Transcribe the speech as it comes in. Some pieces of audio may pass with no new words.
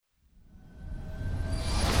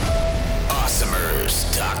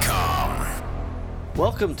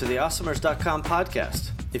Welcome to the Awesomers.com podcast.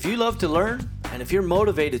 If you love to learn, and if you're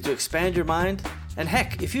motivated to expand your mind, and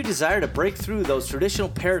heck, if you desire to break through those traditional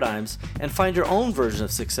paradigms and find your own version of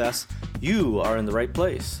success, you are in the right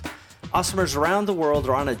place. Awesomers around the world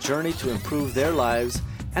are on a journey to improve their lives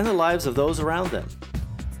and the lives of those around them.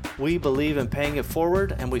 We believe in paying it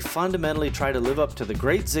forward, and we fundamentally try to live up to the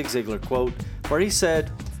great Zig Ziglar quote, where he said,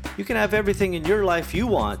 "You can have everything in your life you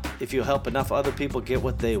want if you help enough other people get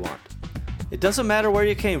what they want." It doesn't matter where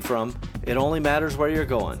you came from, it only matters where you're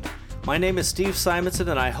going. My name is Steve Simonson,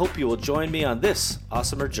 and I hope you will join me on this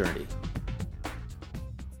awesomer journey.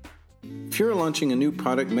 If you're launching a new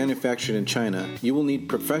product manufactured in China, you will need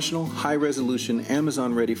professional, high-resolution,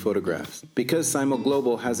 Amazon-ready photographs. Because Simo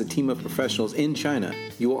Global has a team of professionals in China,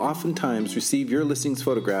 you will oftentimes receive your listings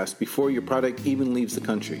photographs before your product even leaves the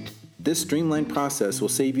country. This streamlined process will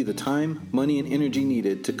save you the time, money, and energy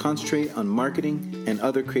needed to concentrate on marketing and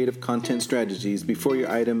other creative content strategies before your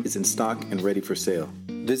item is in stock and ready for sale.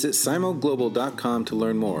 Visit simoglobal.com to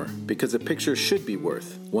learn more, because a picture should be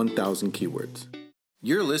worth 1,000 keywords.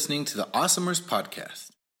 You're listening to the Awesomers Podcast.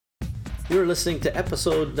 You're listening to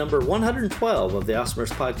episode number 112 of the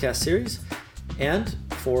Awesomers Podcast series. And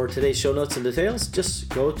for today's show notes and details, just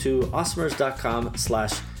go to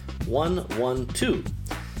awesomers.com/112.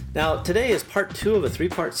 Now, today is part 2 of a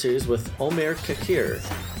 3-part series with Omer Kakir.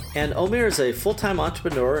 And Omer is a full-time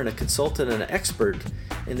entrepreneur and a consultant and an expert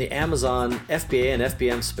in the Amazon FBA and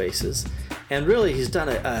FBM spaces. And really, he's done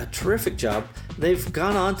a terrific job. They've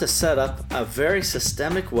gone on to set up a very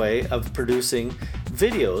systemic way of producing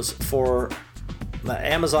videos for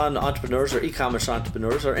Amazon entrepreneurs or e-commerce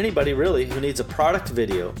entrepreneurs or anybody really who needs a product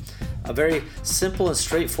video. A very simple and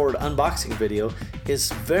straightforward unboxing video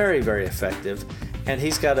is very, very effective. And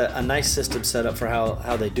he's got a nice system set up for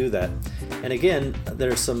how they do that. And again,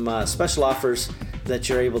 there's some special offers that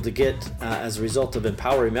you're able to get as a result of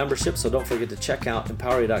Empowery membership. So don't forget to check out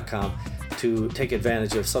Empowery.com to take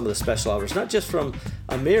advantage of some of the special offers, not just from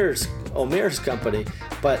Omer's company,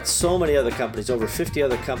 but so many other companies. Over 50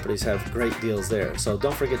 other companies have great deals there. So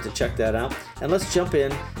don't forget to check that out. And let's jump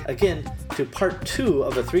in again to part 2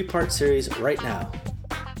 of a 3-part series right now.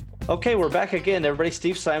 Okay, we're back again, everybody.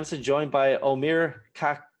 Steve Simonson, joined by Omer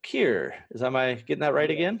Kakir. Am I getting that right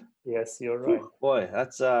again? Yes, you're right. Boy,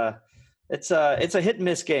 that's it's a hit and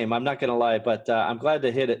miss game. I'm not going to lie, but I'm glad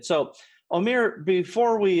to hit it. So, Omer,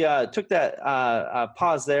 before we took that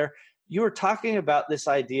pause there, you were talking about this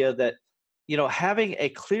idea that having a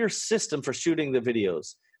clear system for shooting the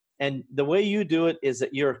videos, and the way you do it is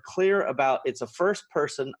that you're clear about it's a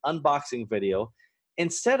first-person unboxing video.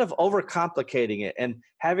 Instead of overcomplicating it and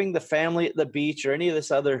having the family at the beach or any of this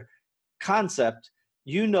other concept,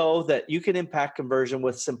 that you can impact conversion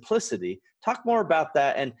with simplicity. Talk more about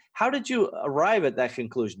that, and how did you arrive at that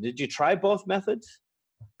conclusion? Did you try both methods?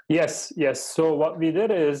 Yes. So what we did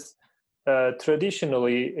is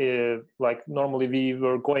traditionally, normally we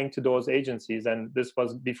were going to those agencies, and this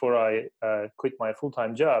was before I quit my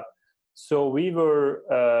full-time job. So we were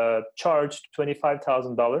charged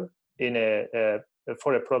 $25,000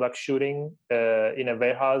 for a product shooting in a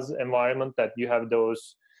warehouse environment that you have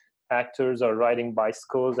those actors are riding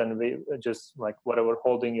bicycles and just like whatever,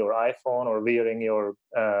 holding your iPhone or wearing your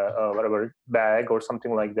whatever bag or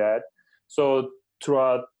something like that. So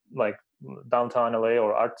throughout like downtown LA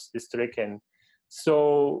or Arts District. And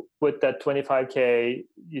so with that $25K,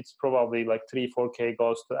 it's probably like $3-4K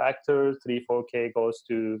goes to actors, $3-4K goes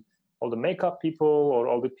to all the makeup people or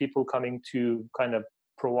all the people coming to kind of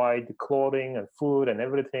provide the clothing and food and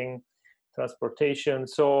everything, transportation.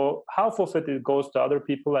 So half of it goes to other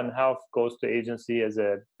people and half goes to agency as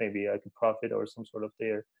maybe like a profit or some sort of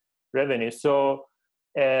their revenue. So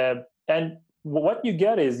and what you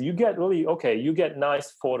get is you get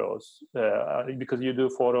nice photos because you do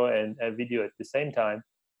photo and video at the same time.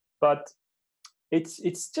 But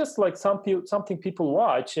it's just like something people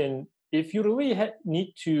watch, and if you really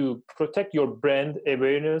need to protect your brand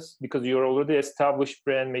awareness because you're already established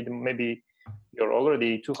brand, maybe you're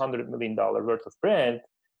already $200 million worth of brand,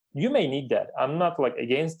 you may need that. I'm not like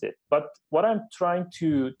against it. But what I'm trying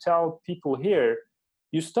to tell people here,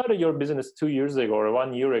 you started your business 2 years ago or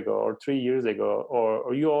 1 year ago or 3 years ago,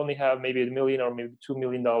 or you only have maybe $1 million or maybe $2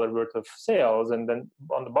 million worth of sales. And then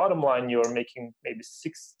on the bottom line, you're making maybe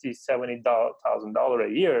 $60,000, $70,000 a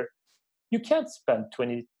year. You can't spend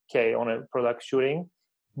 $20K on a product shooting,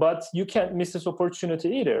 but you can't miss this opportunity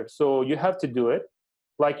either. So you have to do it.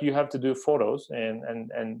 Like you have to do photos,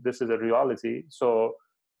 and this is a reality. So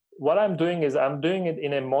what I'm doing is I'm doing it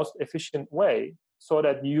in a most efficient way so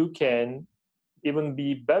that you can even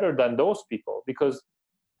be better than those people, because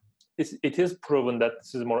it is proven that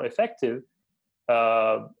this is more effective.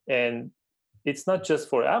 And it's not just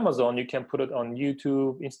for Amazon. You can put it on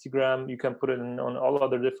YouTube, Instagram. You can put it on all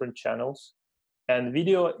other different channels. And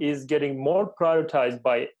video is getting more prioritized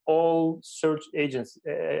by all search agents,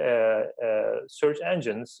 search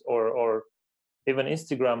engines, or even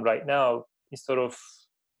Instagram right now. Instead of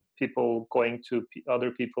people going to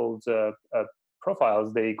other people's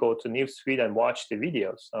profiles, they go to newsfeed and watch the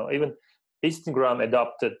videos. So even Instagram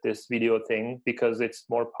adopted this video thing because it's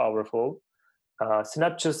more powerful.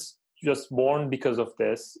 Snapchat just born because of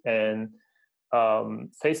this, and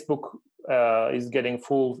Facebook is getting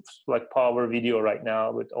full like power video right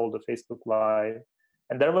now with all the Facebook Live.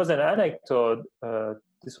 And there was an anecdote.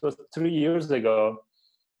 This was 3 years ago.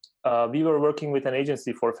 We were working with an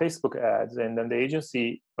agency for Facebook ads, and then the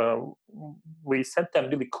agency, we sent them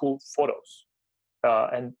really cool photos,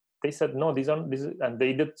 and they said, no, these aren't. And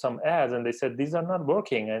they did some ads, and they said these are not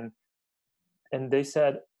working. And they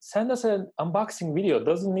said, send us an unboxing video. It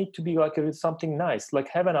doesn't need to be like something nice. Like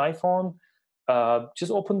have an iPhone,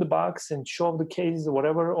 just open the box and show the case or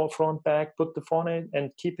whatever, or front, back, put the phone in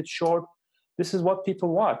and keep it short. This is what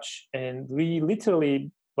people watch. And we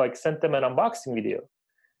literally like sent them an unboxing video.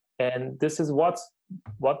 And this is what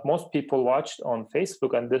most people watched on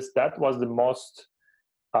Facebook. And that was the most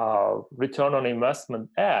return on investment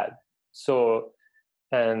ad. So,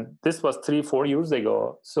 and this was 3-4 years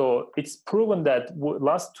ago. So it's proven that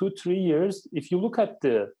last 2-3 years, if you look at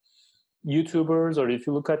the YouTubers, or if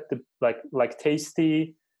you look at the like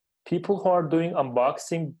Tasty, people who are doing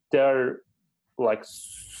unboxing, they're like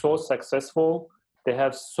so successful. They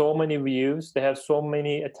have so many views, they have so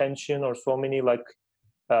many attention, or so many like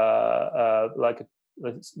a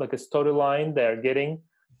storyline they're getting.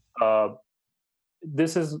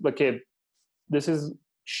 This is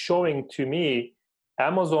showing to me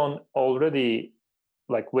Amazon already,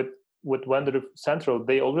 like with Vendor Central,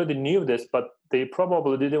 they already knew this, but they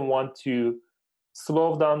probably didn't want to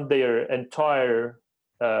slow down their entire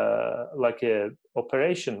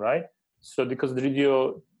operation, right? So because the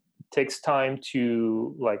video takes time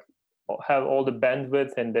to like have all the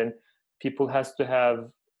bandwidth, and then people have to have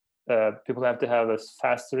a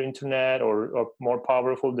faster internet or more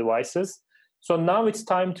powerful devices. So now it's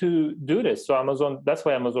time to do this. So that's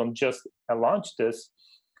why Amazon just launched this,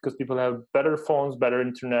 because people have better phones, better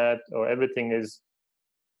internet, or everything is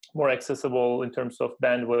more accessible in terms of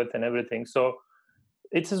bandwidth and everything. So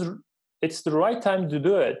it's the right time to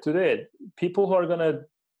do it today. People who are going to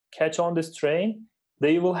catch on this train,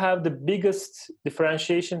 they will have the biggest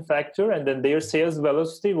differentiation factor, and then their sales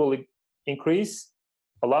velocity will increase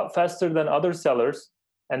a lot faster than other sellers.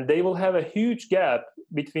 And they will have a huge gap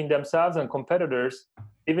between themselves and competitors.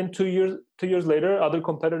 Even 2 years later, other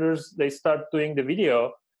competitors, they start doing the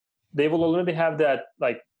video, they will already have that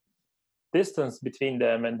like distance between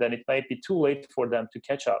them, and then it might be too late for them to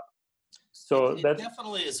catch up. So it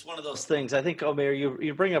definitely is one of those things. I think, Omer,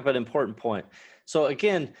 you bring up an important point. So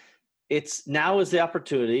again, now is the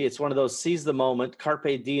opportunity. It's one of those seize the moment,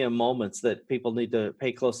 carpe diem moments that people need to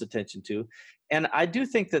pay close attention to. And I do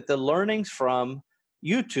think that the learnings from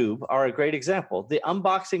YouTube are a great example. The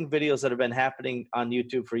unboxing videos that have been happening on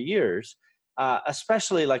YouTube for years,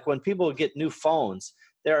 especially like when people get new phones,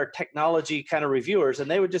 there are technology kind of reviewers, and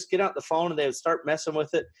they would just get out the phone and they would start messing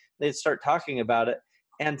with it. They'd start talking about it.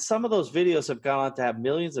 And some of those videos have gone on to have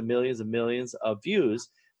millions and millions and millions of views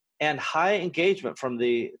and high engagement from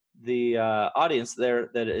the audience there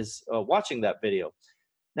that is watching that video.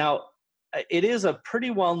 Now, it is a pretty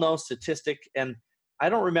well-known statistic, and I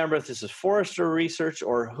don't remember if this is Forrester Research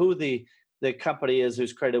or who the company is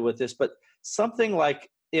who's credited with this, but something like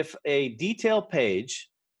if a detail page,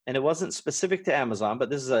 and it wasn't specific to Amazon, but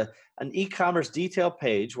this is an e-commerce detail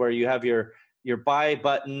page where you have your buy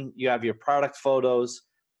button, you have your product photos,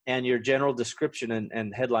 and your general description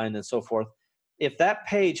and headline and so forth. If that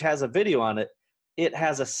page has a video on it, it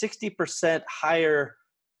has a 60% higher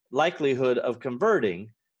likelihood of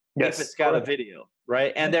converting if it's got a video,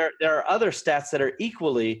 right? And there are other stats that are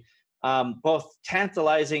equally both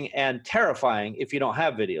tantalizing and terrifying if you don't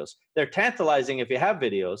have videos. They're tantalizing if you have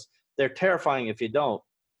videos. They're terrifying if you don't.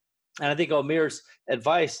 And I think Omer's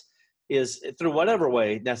advice is, through whatever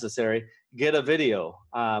way necessary, get a video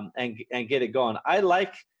and get it going. I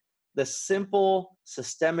like the simple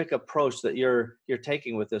systemic approach that you're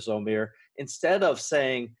taking with this, Omer. Instead of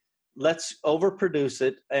saying, let's overproduce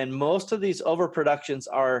it, and most of these overproductions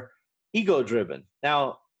are ego-driven.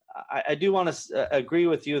 Now, I do want to agree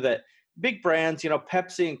with you that big brands,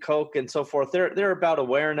 Pepsi and Coke and so forth, they're about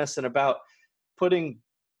awareness and about putting,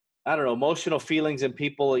 I don't know, emotional feelings in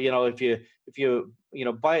people. If you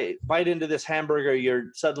bite into this hamburger, you're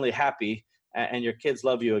suddenly happy and your kids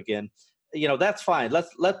love you again. that's fine.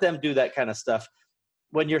 Let them do that kind of stuff.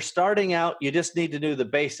 When you're starting out, you just need to do the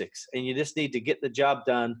basics, and you just need to get the job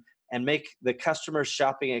done and make the customer's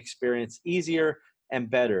shopping experience easier and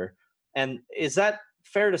better. And is that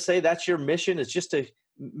fair to say that's your mission, is just to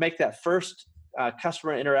make that first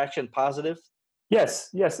customer interaction positive? Yes,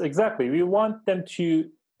 exactly. We want them to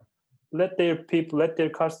let their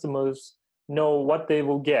customers know what they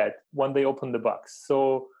will get when they open the box.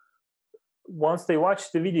 So once they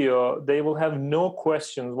watch the video, they will have no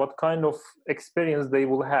questions what kind of experience they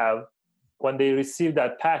will have when they receive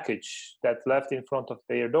that package that's left in front of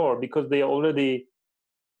their door, because they already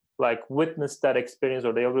witnessed that experience,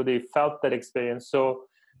 or they already felt that experience. So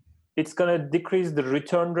it's going to decrease the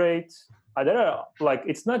return rate.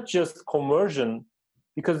 It's not just conversion,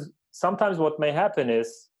 because sometimes what may happen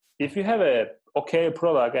is, if you have a okay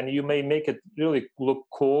product and you may make it really look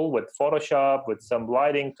cool with Photoshop, with some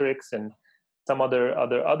lighting tricks and some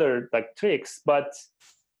other tricks, but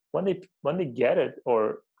when they get it,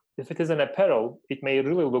 or if it is an apparel, it may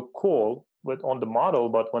really look cool on the model,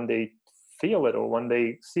 but when they feel it, or when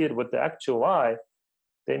they see it with the actual eye,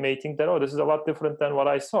 they may think that, oh, this is a lot different than what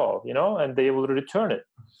I saw, and they will return it.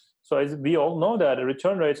 So as we all know, that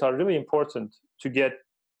return rates are really important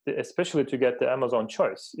especially to get the Amazon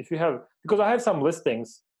choice. Because I have some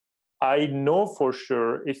listings, I know for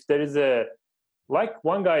sure if there is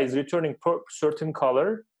one guy is returning per certain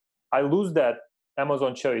color, I lose that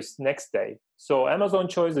Amazon choice next day. So Amazon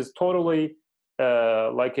choice is totally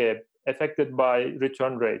affected by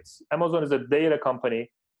return rates. Amazon is a data company,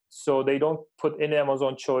 so they don't put any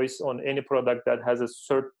Amazon choice on any product that has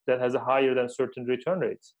a higher than certain return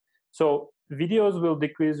rates. So videos will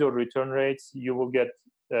decrease your return rates. You will get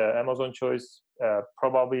Amazon choice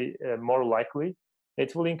probably more likely.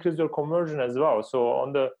 It will increase your conversion as well. So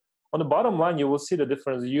on the bottom line, you will see the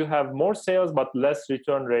difference. You have more sales but less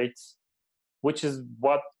return rates, which is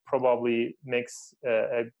what probably makes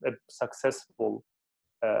a successful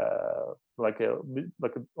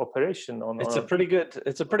operation. It's a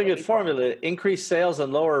pretty good formula: increase sales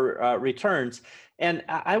and lower returns. And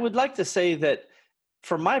I would like to say that,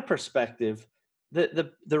 from my perspective,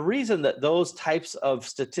 the reason that those types of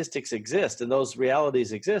statistics exist and those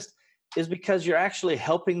realities exist is because you're actually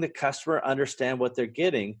helping the customer understand what they're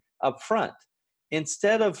getting up front,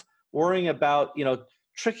 instead of worrying about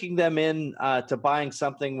tricking them in to buying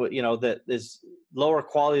something that is lower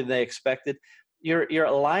quality than they expected. You're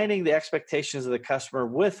aligning the expectations of the customer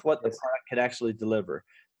with what the product can actually deliver.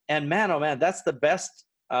 And man, oh man, that's the best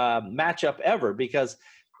matchup ever, because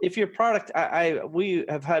if your product, we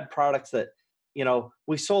have had products that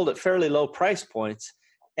we sold at fairly low price points,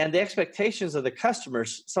 and the expectations of the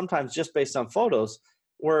customers, sometimes just based on photos,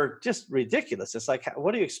 were just ridiculous. It's like,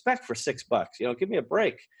 what do you expect for $6? Give me a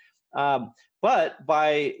break. But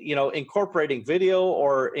by incorporating video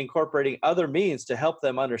or incorporating other means to help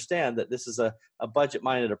them understand that this is a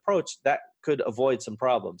budget-minded approach, that could avoid some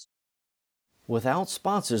problems. Without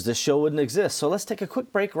sponsors, this show wouldn't exist. So let's take a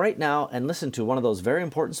quick break right now and listen to one of those very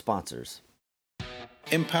important sponsors.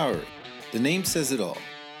 Empowery. The name says it all.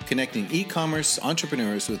 Connecting e-commerce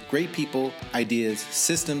entrepreneurs with great people, ideas,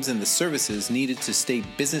 systems, and the services needed to stay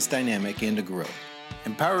business dynamic and to grow.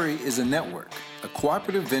 Empowery is a network, a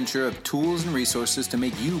cooperative venture of tools and resources to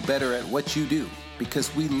make you better at what you do,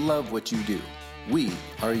 because we love what you do. We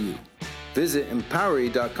are you. Visit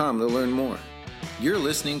Empowery.com to learn more. You're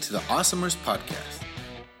listening to the Awesomers Podcast.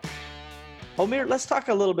 Omer, let's talk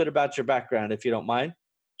a little bit about your background, if you don't mind.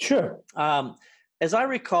 Sure. As I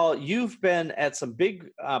recall, you've been at some big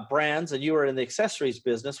brands, and you were in the accessories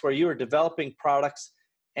business where you were developing products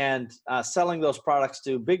and selling those products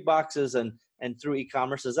to big boxes and through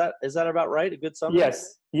e-commerce. Is that about right? A good summary?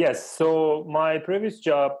 Yes. So my previous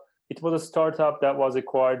job, it was a startup that was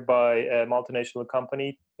acquired by a multinational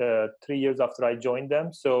company 3 years after I joined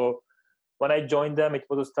them. So when I joined them, it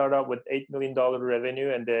was a startup with $8 million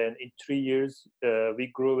revenue. And then in 3 years,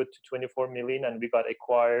 we grew it to 24 million, and we got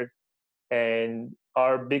acquired. And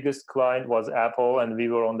our biggest client was Apple, and we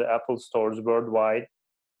were on the Apple stores worldwide.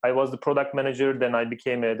 I was the product manager, then I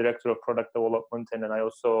became a director of product development, and then I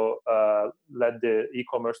also led the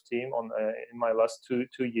e-commerce team in my last two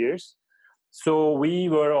years. So we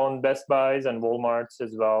were on Best Buys and Walmarts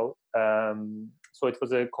as well. So it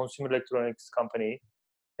was a consumer electronics company,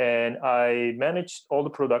 and I managed all the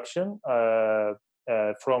production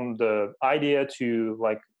from the idea to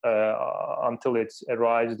until it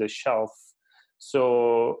arrives the shelf.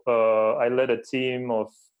 So I led a team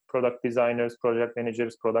of product designers, project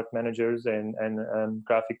managers, product managers, and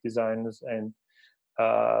graphic designers and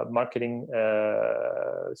marketing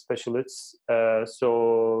specialists.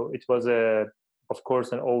 So it was a of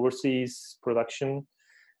course, an overseas production.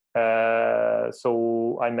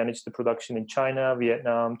 So I managed the production in China,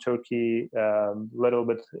 Vietnam, Turkey, little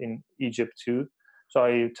bit in Egypt too. So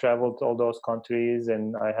I traveled all those countries,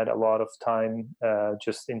 and I had a lot of time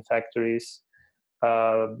just in factories.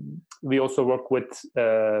 We also work with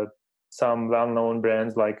some well-known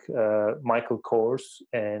brands like Michael Kors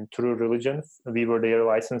and True Religion. We were their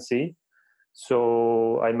licensee.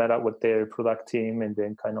 So I met up with their product team, and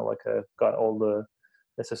then kind of like got all the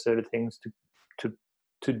necessary things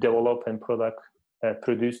to develop and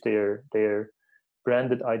produce their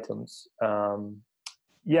branded items.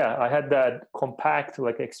 I had that compact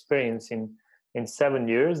like experience in 7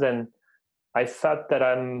 years, and I felt that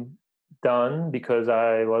I'm done because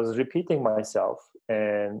I was repeating myself,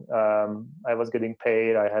 and I was getting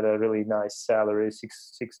paid. I had a really nice salary,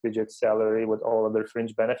 six-digit salary with all other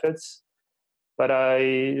fringe benefits. But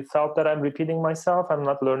I felt that I'm repeating myself. I'm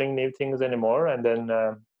not learning new things anymore. And then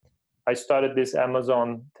I started this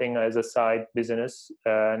Amazon thing as a side business,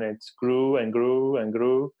 and it grew and grew and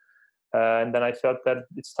grew. And then I felt that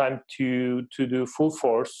it's time to do full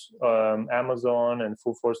force Amazon and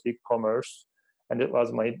full force e-commerce, and it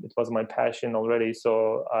was my passion already.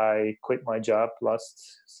 So I quit my job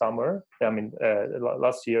last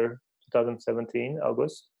year, 2017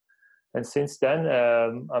 August, and since then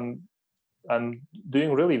I'm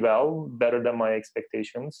doing really well, better than my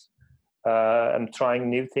expectations. I'm trying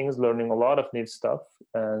new things, learning a lot of new stuff,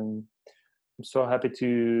 and I'm so happy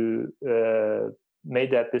to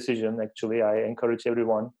made that decision. Actually, I encourage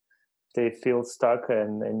everyone, if they feel stuck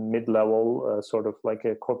and in mid-level sort of like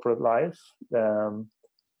a corporate life,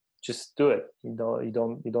 just do it. You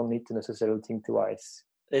don't need to necessarily think twice.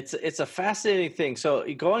 It's a fascinating thing. So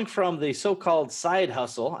going from the so-called side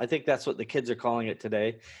hustle, I think that's what the kids are calling it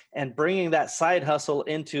today, and bringing that side hustle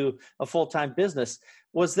into a full-time business,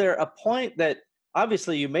 was there a point that,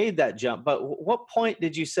 obviously you made that jump, but what point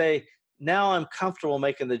did you say, now I'm comfortable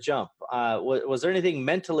making the jump? Was there anything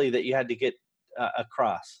mentally that you had to get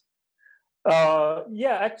across?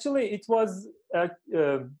 Actually, it was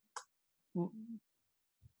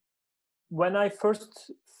when I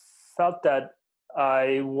first felt that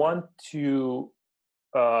I want to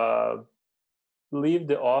leave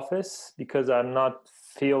the office because I'm not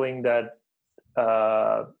feeling that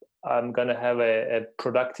I'm gonna have a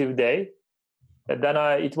productive day. And then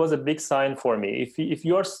it was a big sign for me. If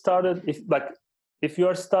you are started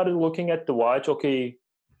looking at the watch, okay,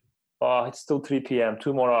 it's still 3 p.m.,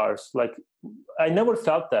 2 more hours. Like, I never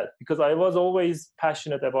felt that because I was always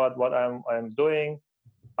passionate about what I'm doing.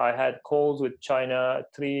 I had calls with China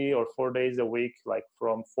 3 or 4 days a week, like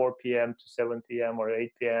from 4 p.m. to 7 p.m. or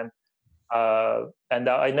 8 p.m. And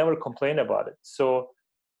I never complained about it. So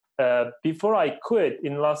before I quit,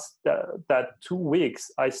 in last that 2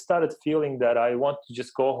 weeks, I started feeling that I want to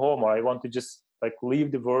just go home, or I want to just like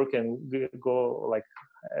leave the work and go like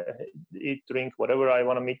eat, drink, whatever. I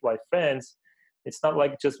want to meet my friends. It's not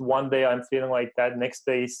like just one day I'm feeling like that, next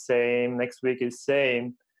day is same, next week is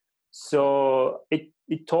same. So it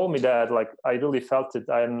told me that like I really felt it.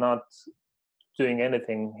 I'm not doing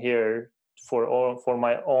anything here for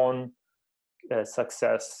my own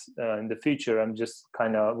success in the future. I'm just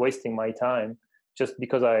kind of wasting my time. Just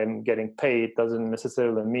because I'm getting paid doesn't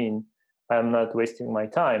necessarily mean I'm not wasting my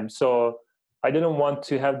time. So I didn't want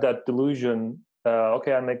to have that delusion.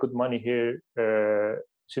 Okay, I make good money here.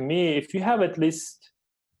 To me, if you have at least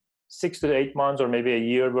 6 to 8 months or maybe a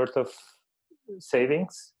year worth of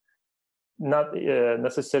savings, not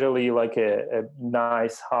necessarily like a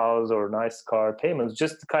nice house or nice car payments,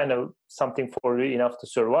 just kind of something for you enough to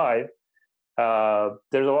survive.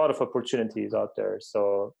 There's a lot of opportunities out there.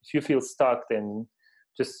 So if you feel stuck, then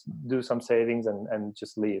just do some savings and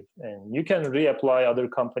just leave. And you can reapply other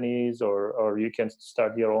companies, or you can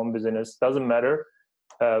start your own business. Doesn't matter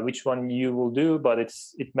which one you will do, but it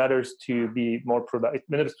matters to be more productive. It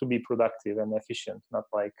matters to be productive and efficient, not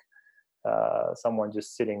like someone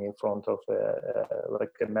just sitting in front of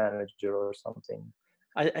like a manager or something.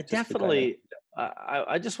 I definitely,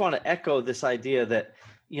 I just want to echo this idea that,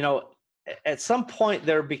 at some point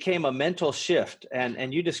there became a mental shift,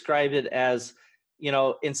 and you described it as,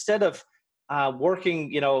 instead of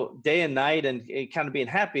working, day and night and kind of being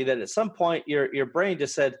happy, that at some point your brain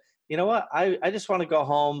just said, you know what, I just want to go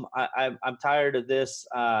home. I'm tired of this.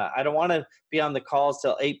 I don't want to be on the calls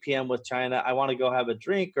till 8 p.m. with China. I want to go have a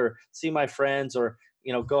drink or see my friends, or,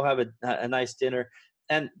 go have a nice dinner.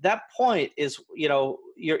 And that point is,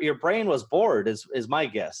 your brain was bored, is my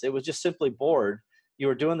guess. It was just simply bored. You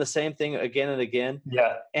were doing the same thing again and again.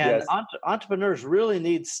 Yeah. And yes. Entrepreneurs really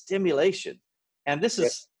need stimulation. And this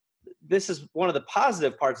is, this is one of the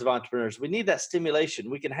positive parts of entrepreneurs. We need that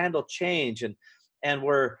stimulation. We can handle change, and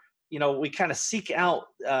we're, we kind of seek out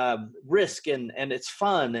risk, and it's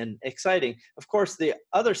fun and exciting. Of course, the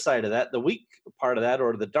other side of that, the weak part of that,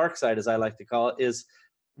 or the dark side, as I like to call it, is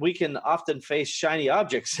we can often face shiny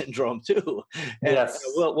object syndrome too. And yes.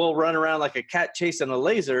 We'll run around like a cat chasing a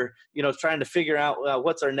laser, trying to figure out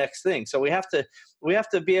what's our next thing. So we have to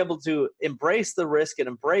be able to embrace the risk and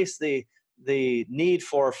embrace the need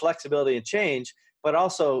for flexibility and change, but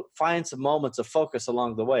also find some moments of focus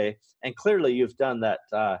along the way. And clearly you've done that,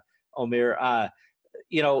 Omer.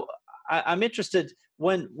 I'm interested,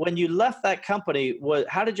 when you left that company,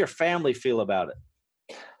 how did your family feel about it?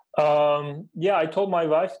 I told my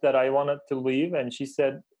wife that I wanted to leave, and she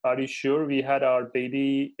said, "Are you sure?" We had our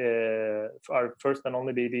baby, our first and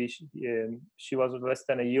only baby. She was less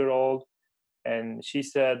than a year old, and she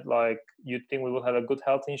said, like, "You think we will have a good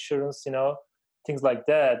health insurance?" Things like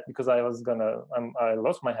that, because I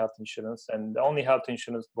lost my health insurance, and the only health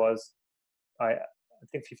insurance was, I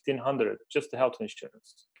think, $1,500, just the health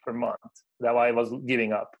insurance per month that I was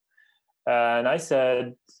giving up. And I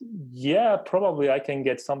said, yeah, probably I can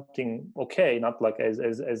get something okay, not like as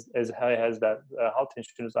high as that health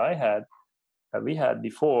insurance we had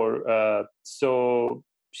before. So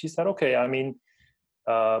she said, okay. I mean,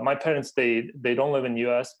 my parents, they don't live in the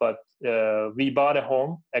US, but we bought a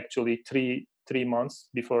home actually three months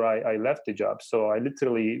before I left the job. So I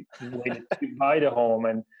literally waited to buy the home,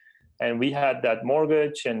 and we had that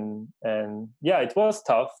mortgage, and yeah, it was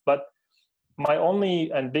tough, but my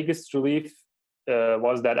only and biggest relief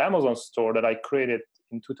was that Amazon store that I created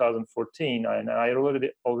in 2014, and I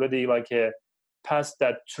already passed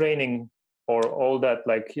that training, or all that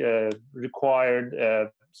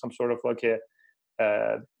required some sort of like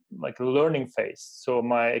a learning phase. So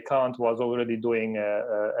my account was already doing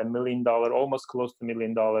 $1 million, almost close to $1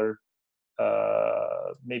 million,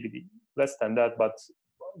 maybe less than that. But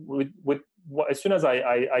as soon as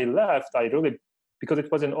I left, I really, because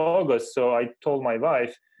it was in August, so I told my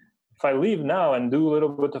wife, if I leave now and do a little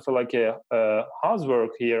bit of a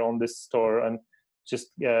housework here on this store and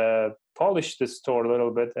just polish this store a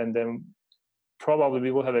little bit, and then probably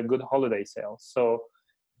we will have a good holiday sale. So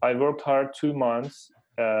I worked hard 2 months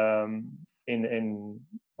in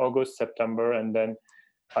August, September, and then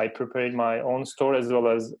I prepared my own store as well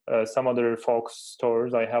as some other folks'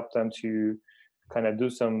 stores. I helped them to kind of do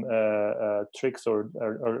some tricks or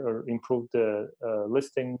improve the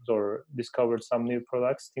listings, or discovered some new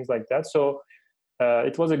products, things like that. So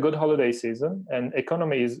it was a good holiday season, and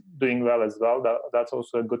economy is doing well as well. That's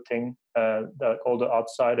also a good thing, that all the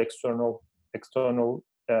outside external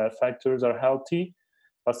factors are healthy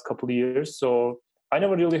last couple of years. So I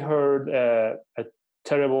never really heard a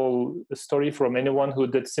terrible story from anyone who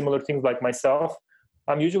did similar things like myself.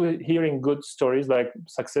 I'm usually hearing good stories, like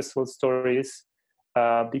successful stories,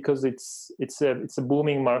 because it's a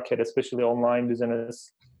booming market, especially online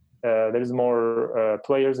business. There is more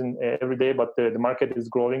players in every day, but the market is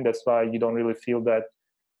growing. That's why you don't really feel that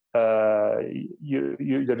there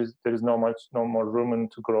is no more room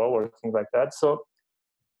to grow or things like that. So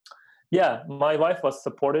yeah, my wife was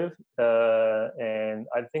supportive, and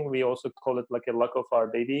I think we also call it like a luck of our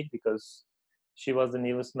baby, because she was the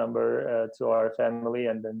newest member to our family,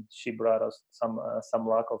 and then she brought us some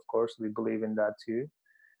luck. Of course, we believe in that too.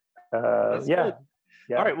 Yeah.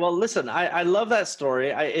 All right. Well, listen, I love that story.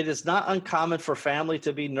 It is not uncommon for family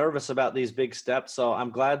to be nervous about these big steps. So I'm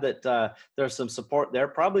glad that there's some support there.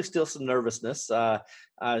 Probably still some nervousness.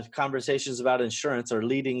 Conversations about insurance are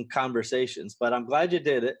leading conversations, but I'm glad you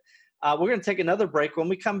did it. We're going to take another break. When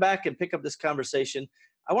we come back and pick up this conversation,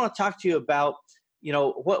 I want to talk to you about,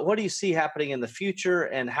 what do you see happening in the future,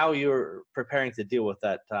 and how you're preparing to deal with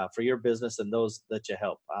that for your business and those that you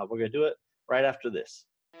help. We're going to do it right after this.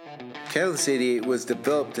 Catalyst 88 was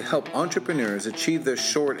developed to help entrepreneurs achieve their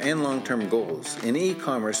short and long-term goals in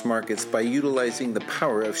e-commerce markets by utilizing the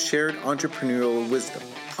power of shared entrepreneurial wisdom.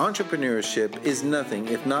 Entrepreneurship is nothing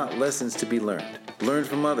if not lessons to be learned. Learn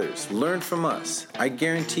from others. Learn from us. I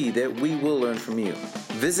guarantee that we will learn from you.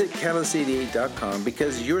 Visit Catalyst88.com,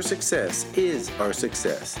 because your success is our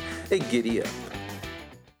success. Giddy up.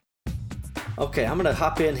 Okay, I'm going to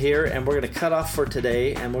hop in here, and we're going to cut off for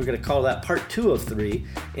today, and we're going to call that part 2 of 3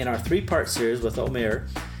 in our 3-part series with Omer.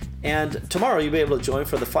 And tomorrow you'll be able to join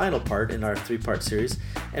for the final part in our 3-part series.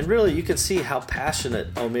 And really, you can see how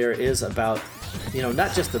passionate Omer is about,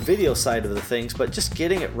 not just the video side of the things, but just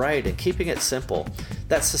getting it right and keeping it simple.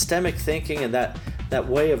 That systemic thinking and that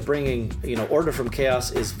way of bringing, order from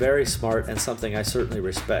chaos is very smart, and something I certainly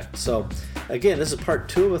respect. So again, this is part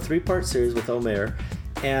 2 of a 3-part series with Omer.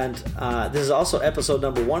 And this is also episode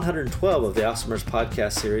number 112 of the Awesomers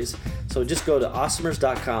podcast series. So just go to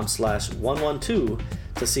awesomers.com/112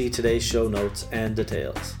 to see today's show notes and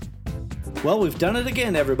details. Well, we've done it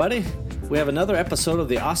again, everybody. We have another episode of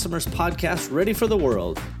the Awesomers podcast ready for the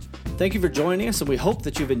world. Thank you for joining us, and we hope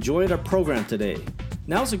that you've enjoyed our program today.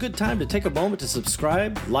 Now's a good time to take a moment to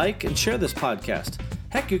subscribe, like, and share this podcast.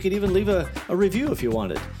 Heck, you could even leave a review if you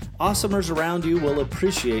wanted. Awesomers around you will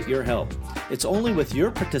appreciate your help. It's only with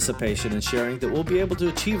your participation and sharing that we'll be able to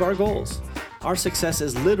achieve our goals. Our success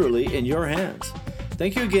is literally in your hands.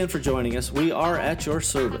 Thank you again for joining us. We are at your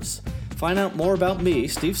service. Find out more about me,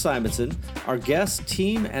 Steve Simonson, our guest,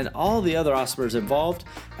 team, and all the other Awesomers involved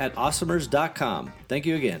at awesomers.com. Thank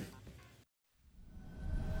you again.